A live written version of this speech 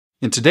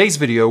In today's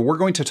video, we're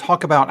going to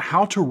talk about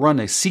how to run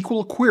a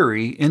SQL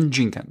query in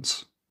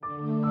Jenkins.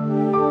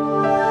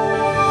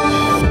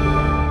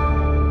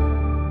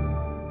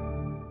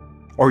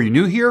 Are you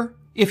new here?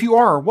 If you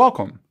are,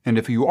 welcome. And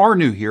if you are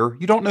new here,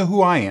 you don't know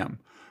who I am.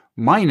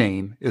 My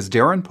name is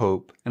Darren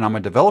Pope, and I'm a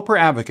developer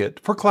advocate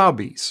for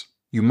CloudBees.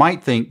 You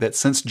might think that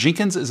since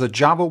Jenkins is a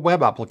Java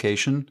web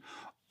application,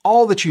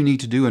 all that you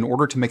need to do in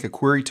order to make a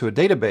query to a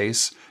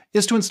database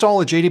is to install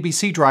a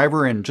JDBC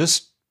driver and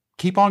just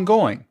keep on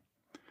going.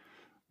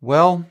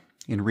 Well,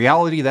 in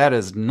reality, that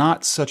is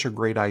not such a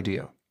great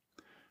idea.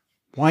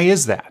 Why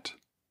is that?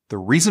 The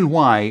reason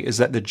why is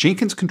that the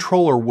Jenkins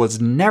controller was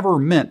never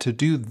meant to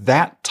do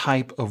that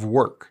type of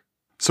work.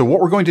 So what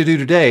we're going to do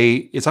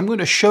today is I'm going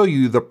to show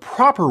you the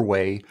proper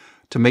way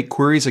to make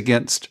queries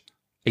against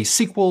a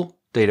SQL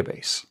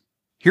database.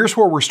 Here's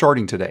where we're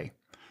starting today.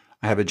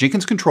 I have a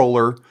Jenkins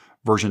controller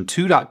version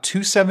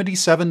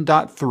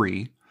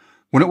 2.277.3.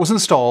 When it was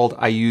installed,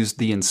 I used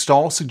the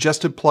Install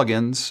Suggested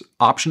Plugins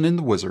option in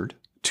the wizard.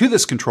 To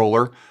this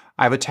controller,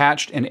 I've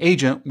attached an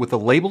agent with a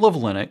label of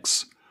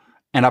Linux,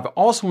 and I've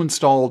also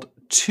installed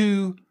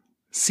two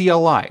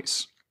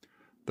CLIs.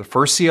 The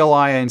first CLI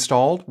I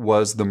installed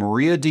was the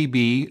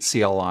MariaDB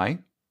CLI,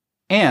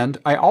 and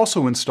I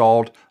also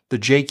installed the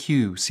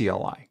JQ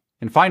CLI.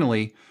 And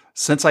finally,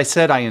 since I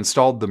said I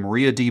installed the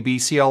MariaDB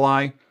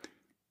CLI,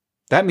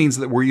 that means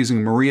that we're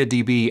using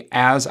MariaDB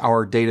as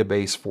our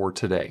database for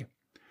today.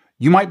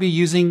 You might be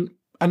using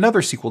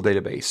another SQL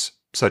database,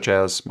 such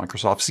as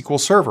Microsoft SQL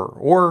Server,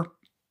 or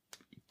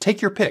take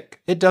your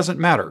pick. It doesn't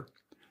matter.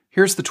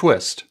 Here's the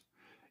twist.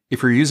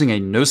 If you're using a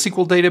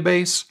NoSQL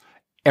database,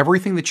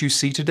 everything that you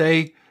see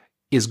today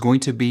is going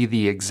to be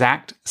the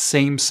exact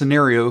same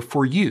scenario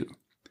for you,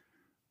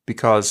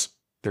 because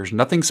there's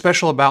nothing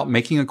special about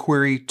making a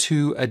query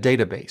to a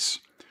database.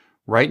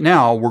 Right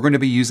now, we're going to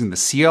be using the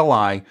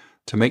CLI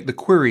to make the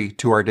query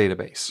to our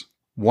database.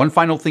 One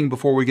final thing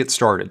before we get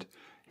started.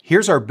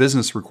 Here's our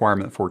business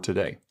requirement for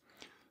today.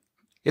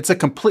 It's a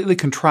completely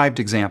contrived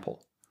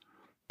example,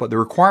 but the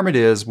requirement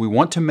is we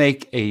want to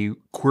make a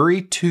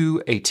query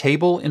to a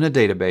table in a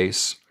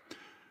database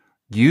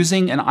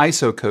using an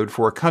ISO code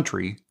for a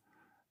country,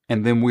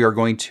 and then we are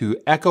going to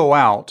echo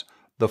out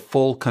the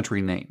full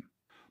country name.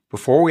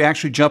 Before we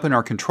actually jump in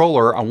our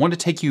controller, I want to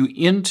take you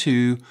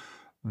into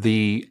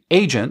the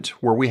agent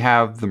where we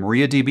have the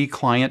MariaDB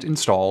client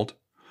installed,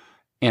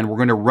 and we're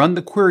going to run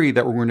the query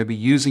that we're going to be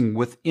using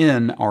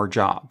within our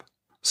job.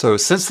 So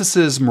since this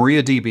is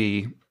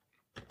MariaDB,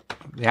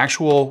 the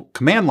actual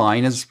command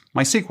line is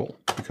MySQL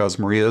because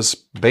Maria is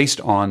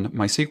based on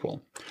MySQL. So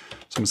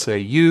I'm going to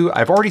say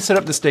I've already set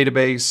up this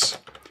database.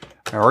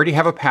 I already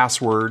have a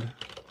password.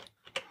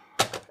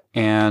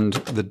 And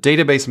the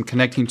database I'm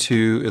connecting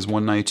to is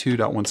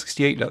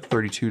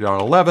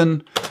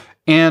 192.168.32.11.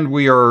 And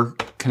we are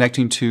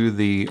connecting to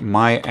the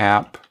My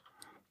App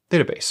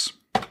database.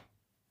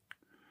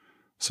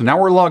 So now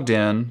we're logged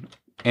in,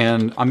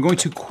 and I'm going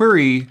to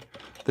query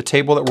the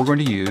table that we're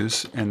going to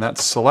use, and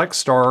that's select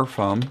star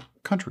from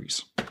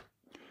countries.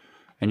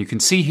 And you can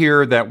see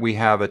here that we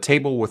have a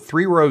table with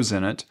 3 rows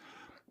in it,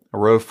 a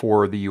row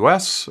for the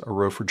US, a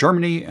row for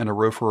Germany, and a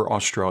row for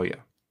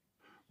Australia.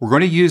 We're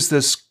going to use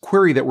this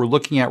query that we're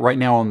looking at right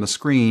now on the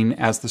screen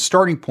as the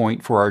starting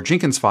point for our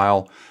Jenkins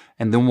file,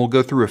 and then we'll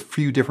go through a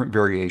few different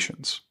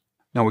variations.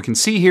 Now we can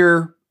see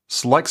here,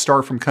 select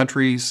star from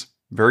countries,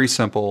 very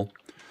simple.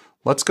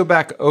 Let's go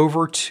back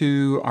over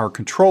to our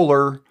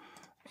controller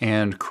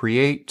and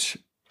create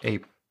a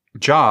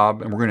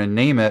job, and we're going to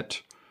name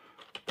it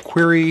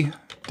Query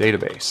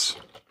Database.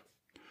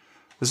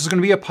 This is going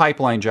to be a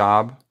pipeline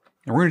job,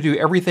 and we're going to do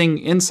everything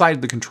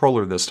inside the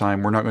controller this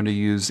time. We're not going to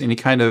use any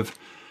kind of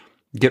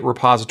Git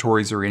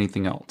repositories or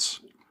anything else.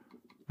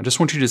 I just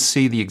want you to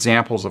see the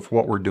examples of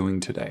what we're doing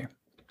today.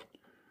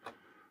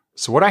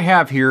 So what I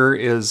have here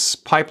is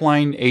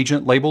pipeline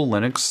agent label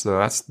Linux. So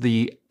that's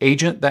the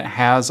agent that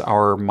has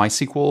our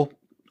MySQL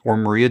or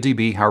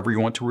MariaDB, however you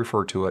want to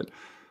refer to it,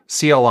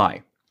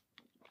 CLI.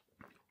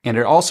 And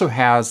it also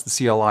has the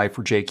CLI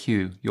for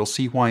JQ. You'll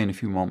see why in a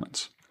few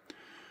moments.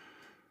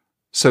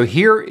 So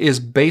here is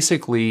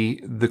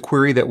basically the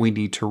query that we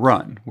need to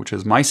run, which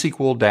is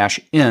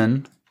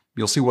MySQL-n.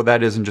 You'll see what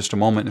that is in just a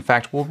moment. In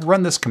fact, we'll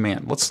run this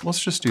command.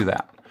 Let's just do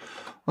that.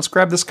 Let's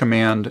grab this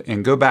command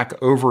and go back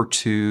over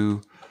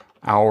to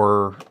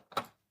our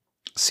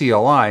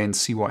CLI and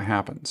see what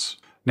happens.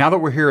 Now that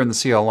we're here in the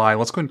CLI,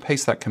 let's go ahead and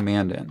paste that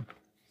command in,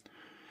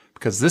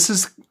 because this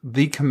is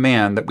the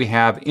command that we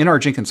have in our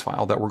Jenkins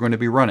file that we're going to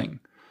be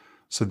running.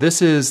 So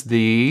this is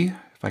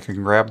if I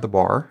can grab the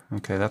bar.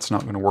 Okay, that's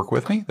not going to work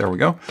with me. There we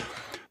go.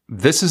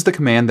 This is the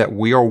command that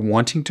we are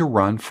wanting to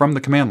run from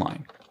the command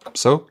line.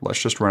 So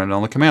let's just run it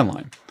on the command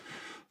line.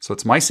 So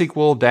it's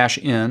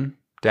MySQL-n.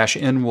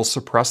 -n will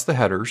suppress the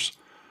headers.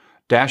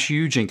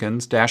 -u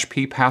Jenkins,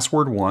 -p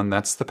password1,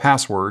 that's the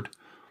password,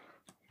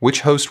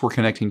 which host we're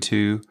connecting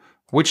to,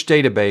 which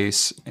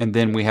database, and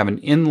then we have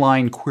an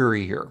inline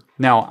query here.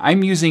 Now,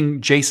 I'm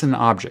using JSON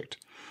object.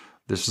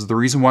 This is the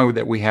reason why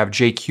that we have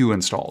JQ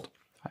installed.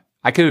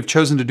 I could have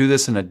chosen to do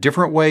this in a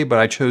different way, but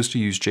I chose to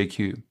use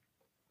JQ.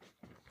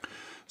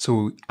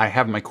 So I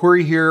have my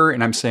query here,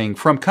 and I'm saying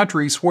from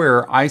countries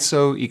where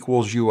ISO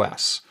equals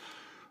US.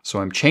 So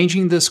I'm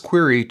changing this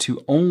query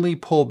to only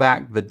pull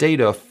back the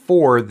data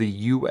for the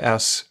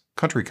US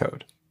country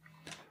code.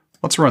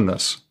 Let's run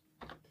this.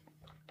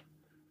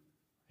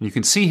 You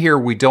can see here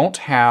we don't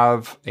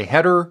have a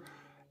header,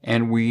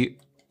 and we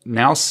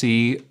now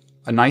see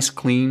a nice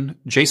clean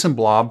JSON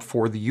blob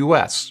for the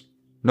US.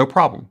 No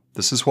problem.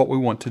 This is what we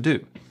want to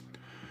do.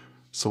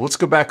 So let's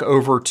go back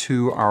over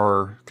to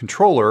our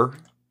controller,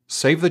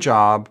 save the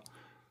job,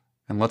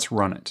 and let's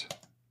run it.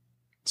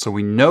 So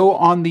we know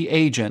on the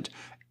agent,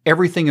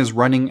 everything is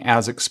running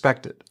as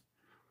expected.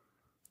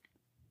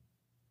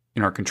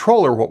 In our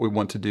controller, what we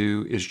want to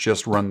do is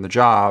just run the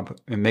job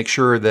and make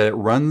sure that it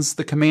runs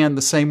the command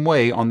the same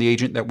way on the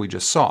agent that we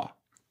just saw.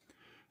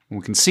 And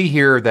we can see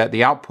here that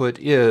the output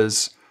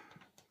is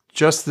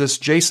just this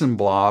JSON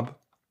blob,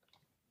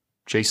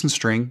 JSON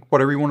string,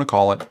 whatever you want to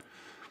call it,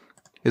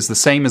 is the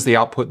same as the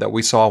output that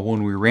we saw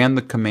when we ran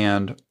the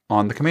command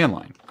on the command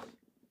line.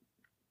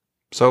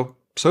 So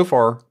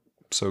far,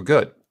 so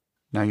good.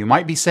 Now you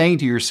might be saying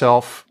to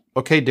yourself,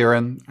 okay,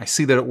 Darren, I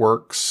see that it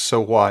works, so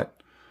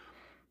what?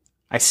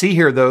 I see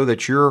here though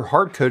that you're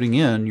hard coding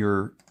in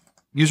your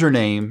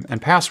username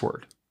and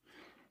password.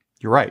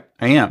 You're right,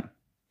 I am.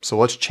 So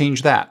let's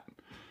change that.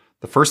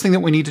 The first thing that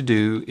we need to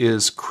do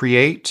is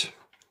create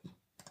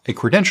a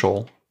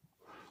credential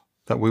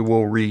that we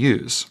will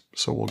reuse.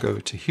 So we'll go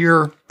to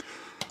here.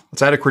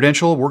 Let's add a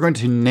credential. We're going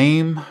to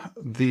name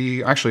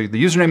the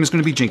username is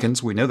going to be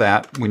Jenkins. We know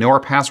that. We know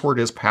our password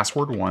is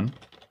password1.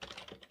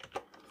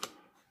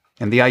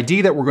 And the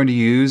ID that we're going to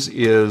use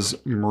is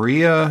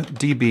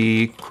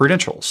MariaDB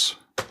credentials.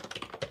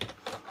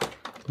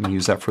 I'm going to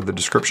use that for the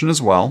description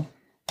as well.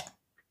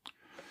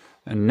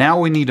 And now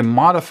we need to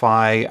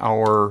modify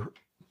our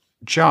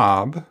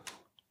job.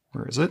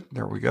 Where is it?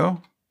 There we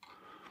go.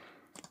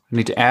 I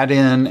need to add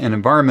in an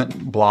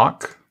environment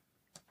block.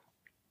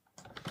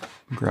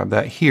 Grab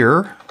that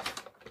here.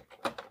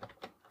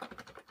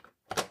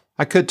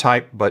 I could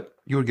type, but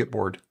you would get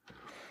bored.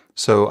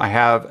 So I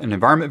have an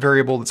environment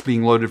variable that's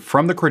being loaded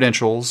from the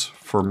credentials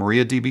for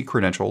MariaDB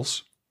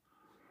credentials.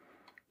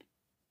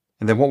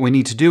 And then what we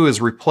need to do is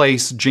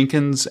replace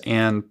Jenkins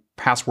and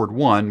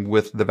password1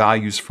 with the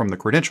values from the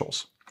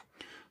credentials.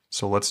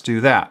 So let's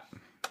do that.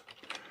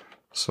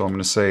 So I'm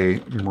going to say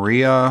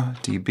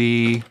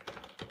MariaDB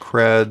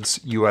creds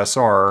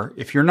USR.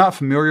 If you're not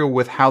familiar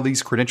with how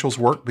these credentials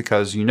work,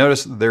 because you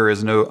notice there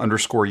is no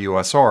underscore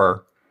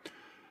USR,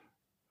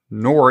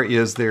 nor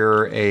is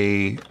there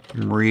a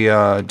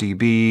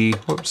MariaDB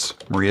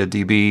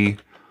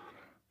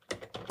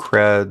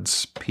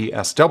creds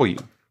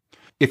PSW.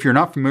 If you're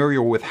not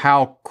familiar with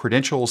how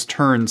credentials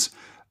turns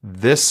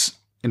this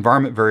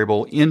environment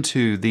variable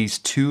into these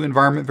two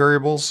environment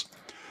variables,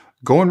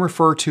 go and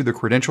refer to the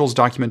credentials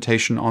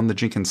documentation on the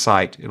Jenkins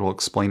site. It'll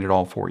explain it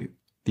all for you.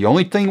 The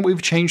only thing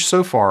we've changed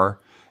so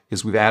far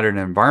is we've added an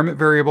environment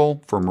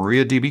variable for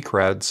MariaDB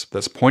creds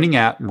that's pointing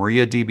at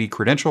MariaDB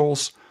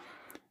credentials,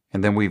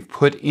 and then we've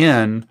put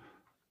in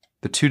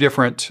the two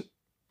different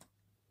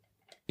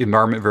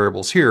environment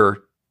variables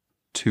here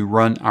to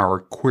run our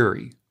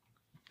query.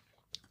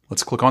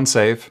 Let's click on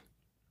save.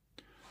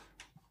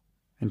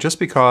 And just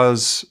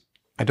because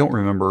I don't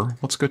remember,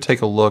 let's go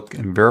take a look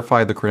and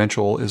verify the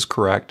credential is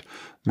correct.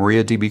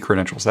 MariaDB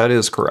credentials, that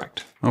is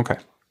correct. Okay.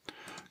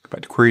 Go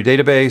back to query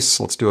database.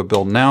 Let's do a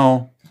build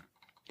now.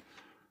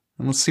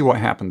 And let's see what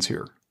happens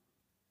here.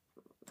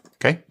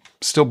 Okay,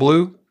 still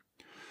blue.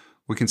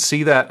 We can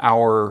see that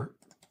our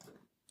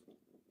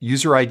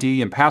user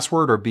ID and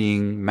password are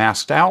being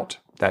masked out.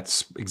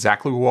 That's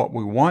exactly what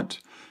we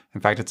want.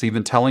 In fact, it's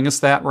even telling us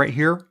that right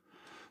here.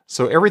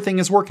 So everything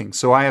is working.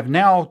 So I have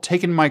now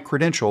taken my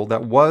credential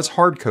that was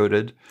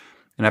hard-coded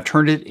and I've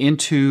turned it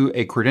into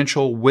a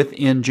credential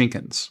within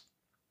Jenkins.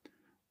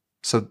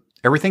 So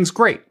everything's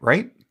great,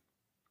 right?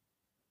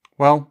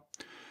 Well,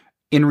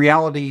 in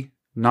reality,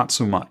 not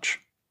so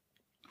much.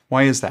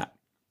 Why is that?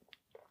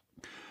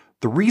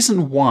 The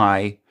reason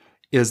why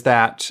is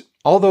that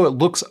although it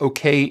looks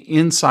okay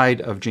inside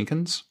of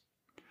Jenkins,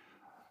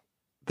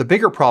 the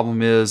bigger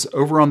problem is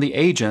over on the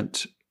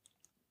agent,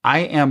 I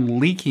am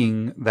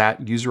leaking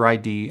that user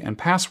ID and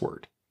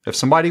password. If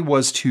somebody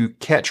was to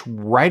catch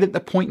right at the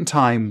point in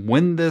time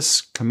when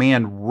this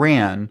command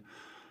ran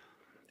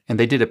and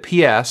they did a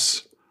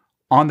PS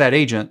on that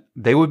agent,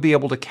 they would be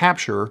able to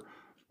capture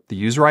the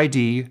user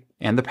ID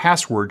and the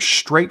password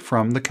straight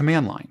from the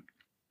command line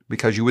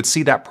because you would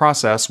see that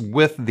process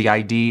with the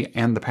ID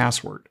and the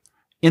password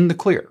in the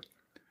clear.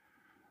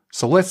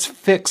 So let's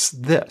fix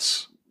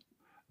this.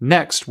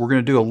 Next, we're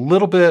going to do a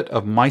little bit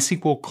of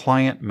MySQL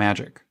client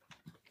magic.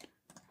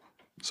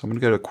 So I'm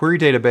going to go to Query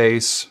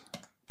Database,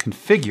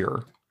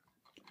 Configure,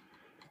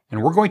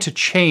 and we're going to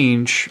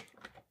change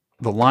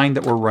the line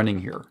that we're running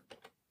here.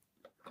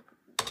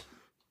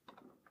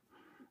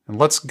 And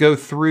let's go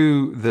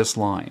through this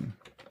line.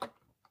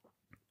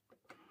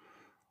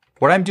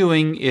 What I'm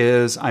doing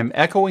is I'm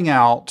echoing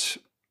out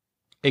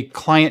a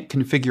client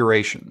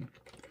configuration.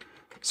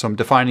 So I'm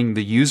defining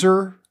the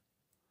user,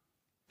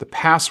 the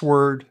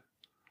password,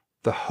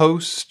 the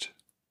host,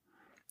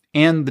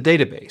 and the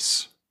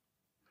database.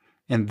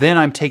 And then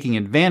I'm taking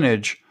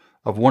advantage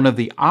of one of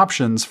the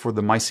options for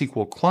the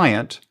MySQL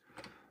client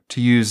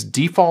to use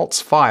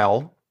defaults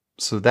file.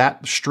 So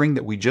that string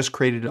that we just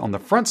created on the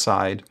front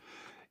side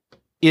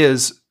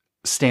is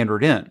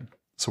standard in.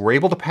 So we're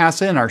able to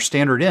pass in our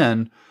standard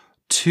in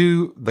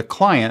to the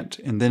client,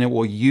 and then it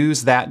will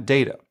use that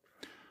data.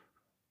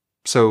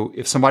 So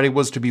if somebody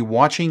was to be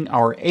watching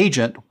our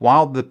agent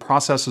while the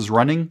process is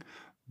running,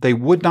 they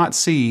would not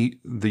see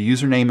the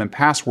username and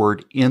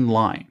password in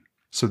line.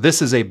 So this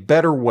is a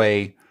better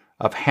way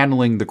of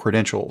handling the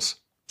credentials,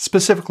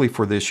 specifically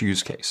for this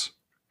use case.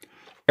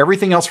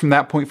 Everything else from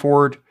that point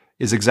forward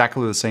is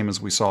exactly the same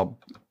as we saw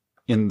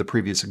in the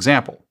previous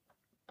example.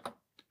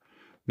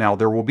 Now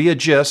there will be a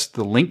gist.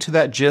 The link to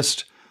that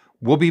gist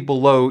will be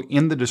below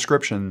in the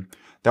description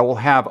that will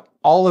have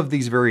all of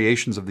these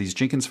variations of these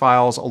Jenkins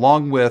files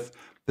along with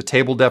the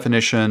table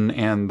definition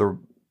and the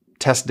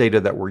test data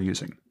that we're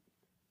using.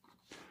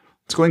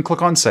 Let's go ahead and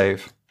click on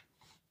Save.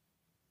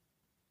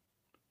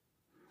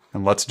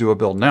 And let's do a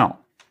build now.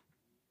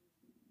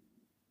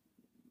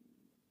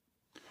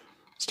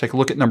 Let's take a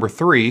look at number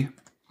 3.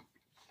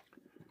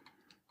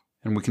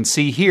 And we can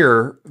see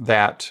here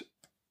that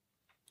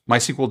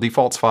MySQL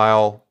defaults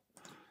file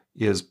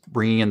is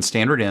bringing in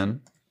standard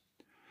in.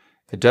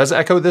 It does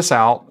echo this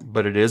out,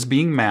 but it is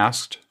being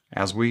masked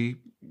as we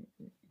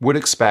would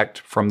expect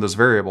from those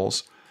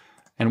variables.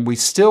 And we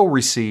still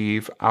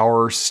receive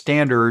our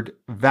standard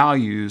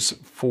values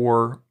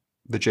for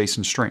the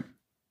JSON string.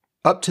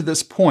 Up to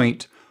this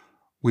point,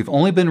 we've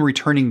only been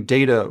returning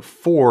data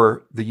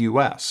for the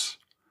US,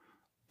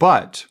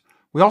 but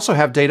we also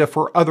have data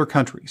for other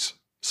countries.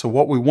 So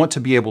what we want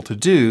to be able to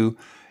do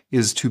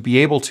is to be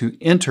able to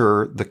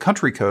enter the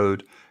country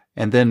code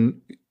and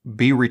then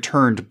be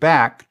returned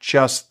back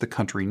just the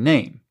country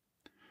name.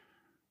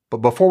 But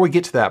before we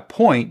get to that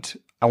point,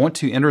 I want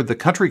to enter the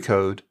country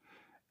code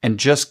and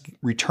just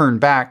return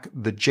back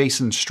the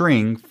JSON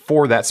string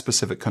for that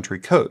specific country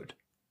code.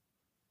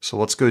 So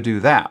let's go do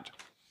that.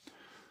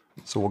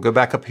 So we'll go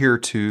back up here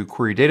to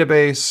Query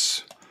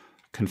Database,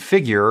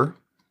 Configure.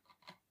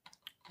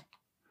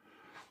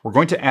 We're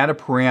going to add a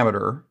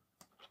parameter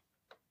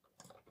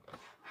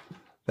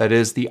that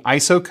is the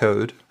ISO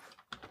code.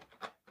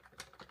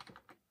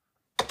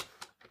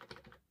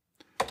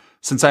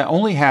 Since I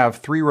only have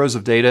 3 rows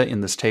of data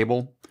in this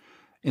table,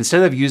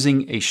 instead of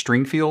using a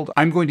string field,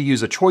 I'm going to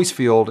use a choice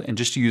field and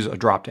just use a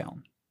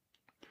dropdown.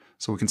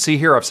 So we can see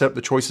here I've set up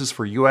the choices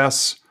for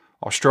US,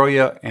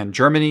 Australia, and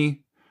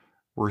Germany.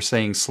 We're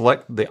saying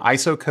select the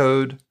ISO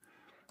code.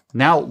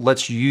 Now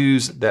let's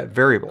use that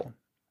variable.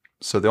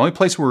 So the only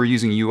place we were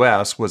using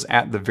US was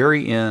at the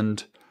very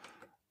end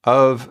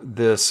of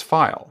this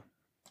file.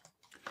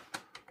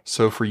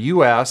 So for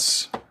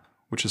US,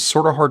 which is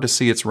sort of hard to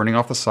see, it's running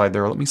off the side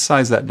there. Let me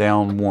size that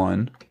down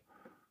 1.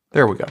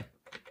 There we go.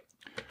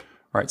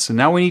 All right, so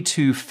now we need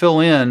to fill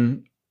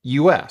in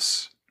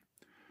US.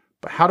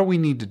 But how do we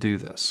need to do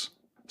this?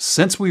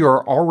 Since we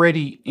are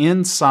already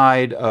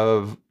inside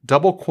of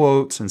double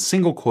quotes and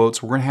single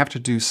quotes, we're going to have to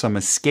do some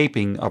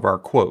escaping of our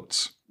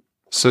quotes.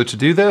 So to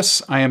do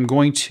this, I am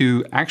going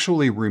to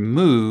actually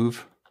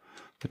remove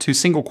the 2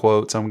 single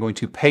quotes. I'm going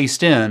to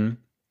paste in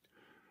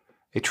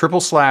a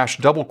 /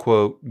 double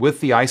quote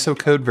with the ISO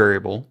code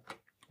variable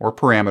or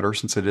parameter,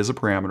 since it is a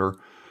parameter,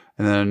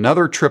 and then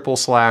another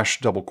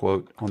 / double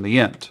quote on the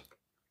end.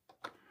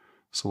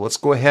 So let's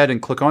go ahead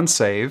and click on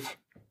Save,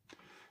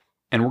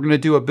 and we're going to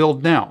do a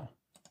build now.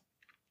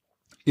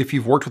 If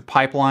you've worked with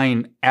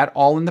pipeline at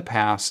all in the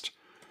past,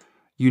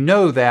 you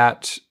know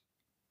that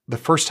the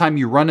first time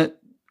you run it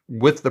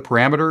with the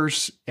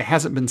parameters, it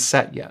hasn't been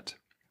set yet.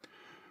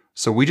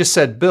 So we just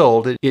said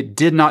build. It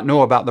did not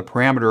know about the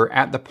parameter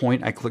at the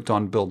point I clicked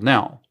on build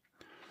now.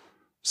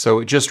 So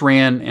it just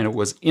ran and it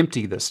was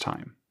empty this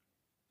time.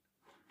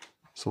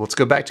 So let's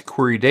go back to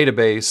Query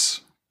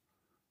Database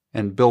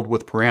and build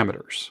with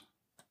parameters.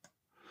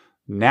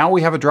 Now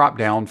we have a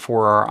dropdown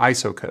for our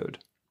ISO code.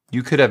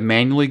 You could have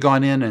manually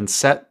gone in and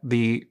set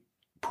the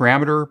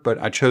parameter, but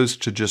I chose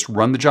to just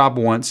run the job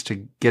once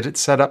to get it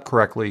set up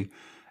correctly,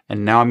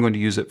 and now I'm going to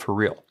use it for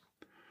real.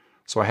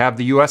 So I have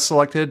the US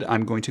selected.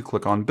 I'm going to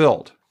click on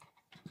Build.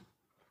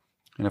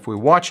 And if we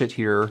watch it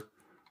here,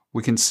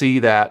 we can see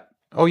that,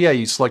 oh yeah,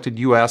 you selected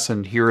US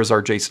and here is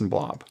our JSON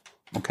blob.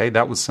 Okay,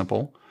 that was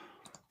simple.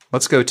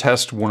 Let's go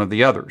test one of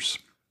the others.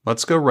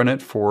 Let's go run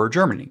it for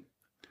Germany.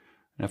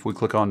 And if we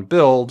click on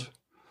Build,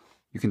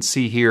 you can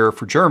see here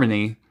for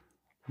Germany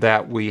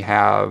that we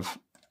have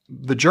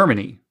the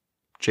Germany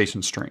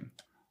JSON string.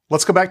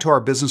 Let's go back to our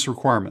business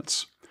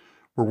requirements.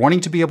 We're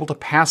wanting to be able to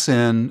pass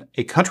in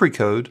a country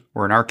code,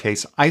 or in our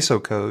case,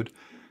 ISO code,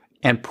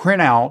 and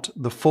print out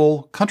the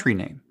full country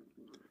name.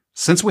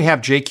 Since we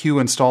have JQ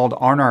installed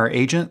on our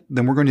agent,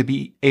 then we're going to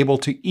be able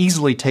to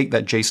easily take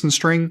that JSON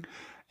string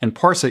and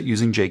parse it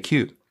using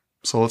JQ.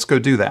 So let's go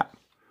do that.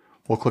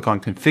 We'll click on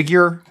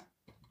Configure,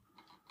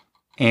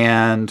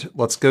 And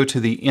let's go to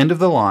the end of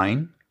the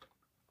line,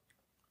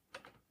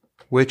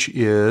 which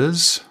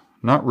is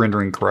not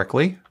rendering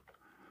correctly.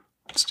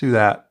 Let's do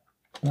that.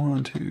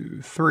 1,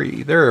 2,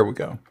 3. There we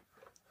go.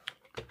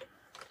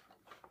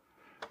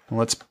 And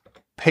let's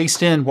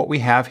paste in what we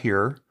have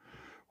here,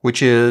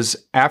 which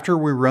is after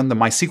we run the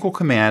MySQL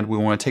command, we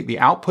want to take the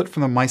output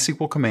from the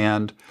MySQL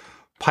command,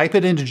 pipe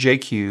it into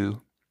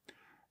JQ,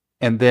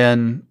 and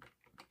then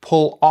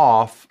pull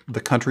off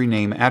the country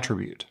name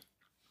attribute.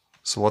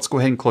 So let's go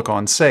ahead and click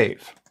on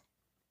Save.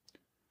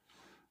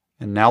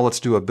 And now let's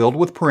do a build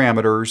with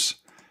parameters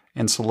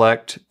and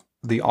select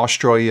the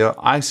Australia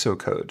ISO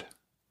code.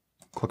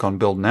 Click on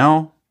Build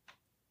Now,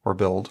 or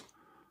Build.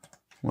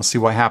 Let's see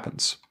what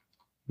happens.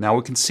 Now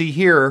we can see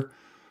here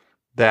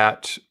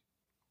that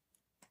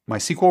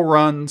MySQL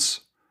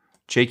runs,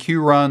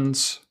 JQ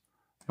runs,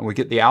 and we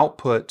get the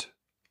output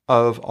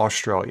of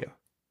Australia.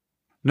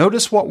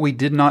 Notice what we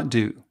did not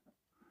do.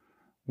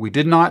 We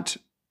did not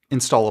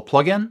install a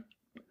plugin.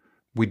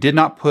 We did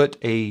not put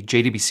a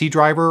JDBC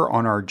driver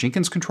on our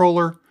Jenkins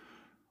controller.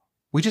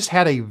 We just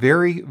had a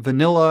very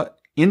vanilla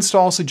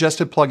install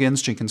suggested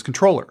plugins Jenkins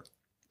controller.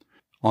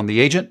 On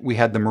the agent, we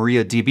had the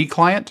MariaDB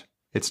client.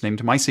 It's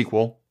named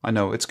MySQL. I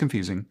know, it's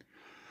confusing.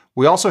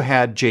 We also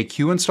had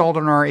JQ installed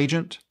on our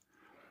agent.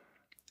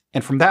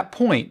 And from that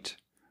point,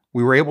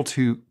 we were able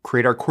to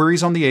create our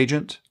queries on the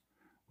agent.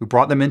 We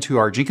brought them into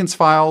our Jenkins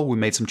file. We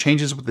made some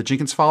changes with the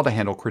Jenkins file to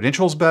handle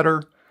credentials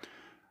better,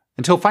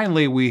 until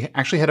finally we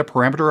actually had a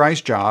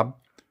parameterized job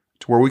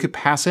to where we could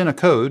pass in a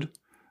code,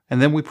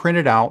 and then we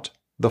printed out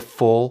the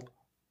full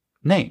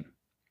name.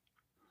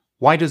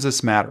 Why does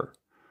this matter?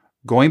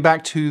 Going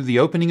back to the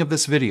opening of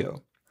this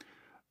video,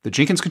 the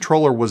Jenkins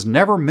controller was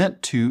never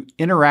meant to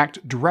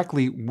interact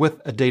directly with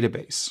a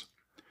database.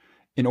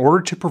 In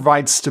order to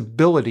provide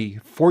stability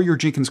for your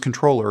Jenkins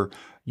controller,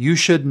 you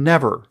should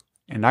never,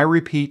 and I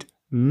repeat,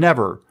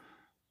 never,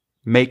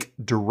 make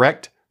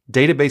direct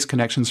database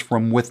connections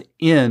from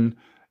within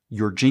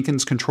your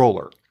Jenkins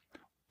controller.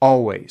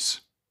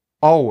 Always,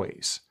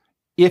 always,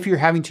 if you're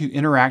having to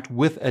interact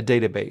with a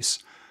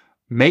database,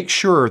 make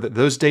sure that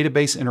those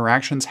database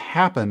interactions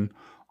happen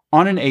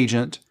on an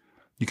agent.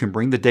 You can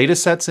bring the data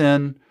sets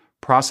in,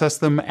 process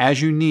them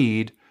as you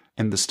need,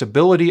 and the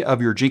stability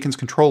of your Jenkins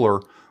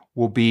controller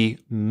will be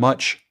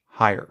much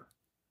higher.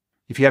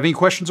 If you have any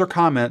questions or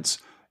comments,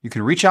 you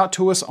can reach out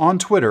to us on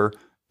Twitter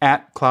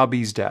at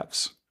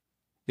CloudBeesDevs.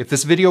 If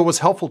this video was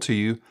helpful to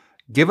you,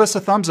 give us a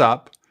thumbs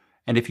up,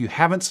 and if you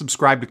haven't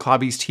subscribed to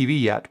CloudBees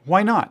TV yet,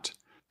 why not?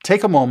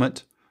 Take a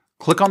moment,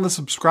 click on the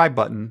subscribe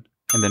button,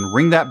 and then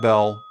ring that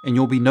bell, and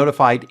you'll be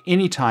notified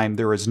anytime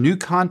there is new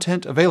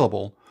content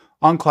available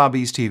on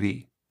CloudBees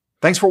TV.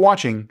 Thanks for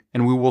watching,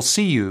 and we will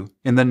see you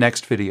in the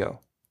next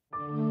video.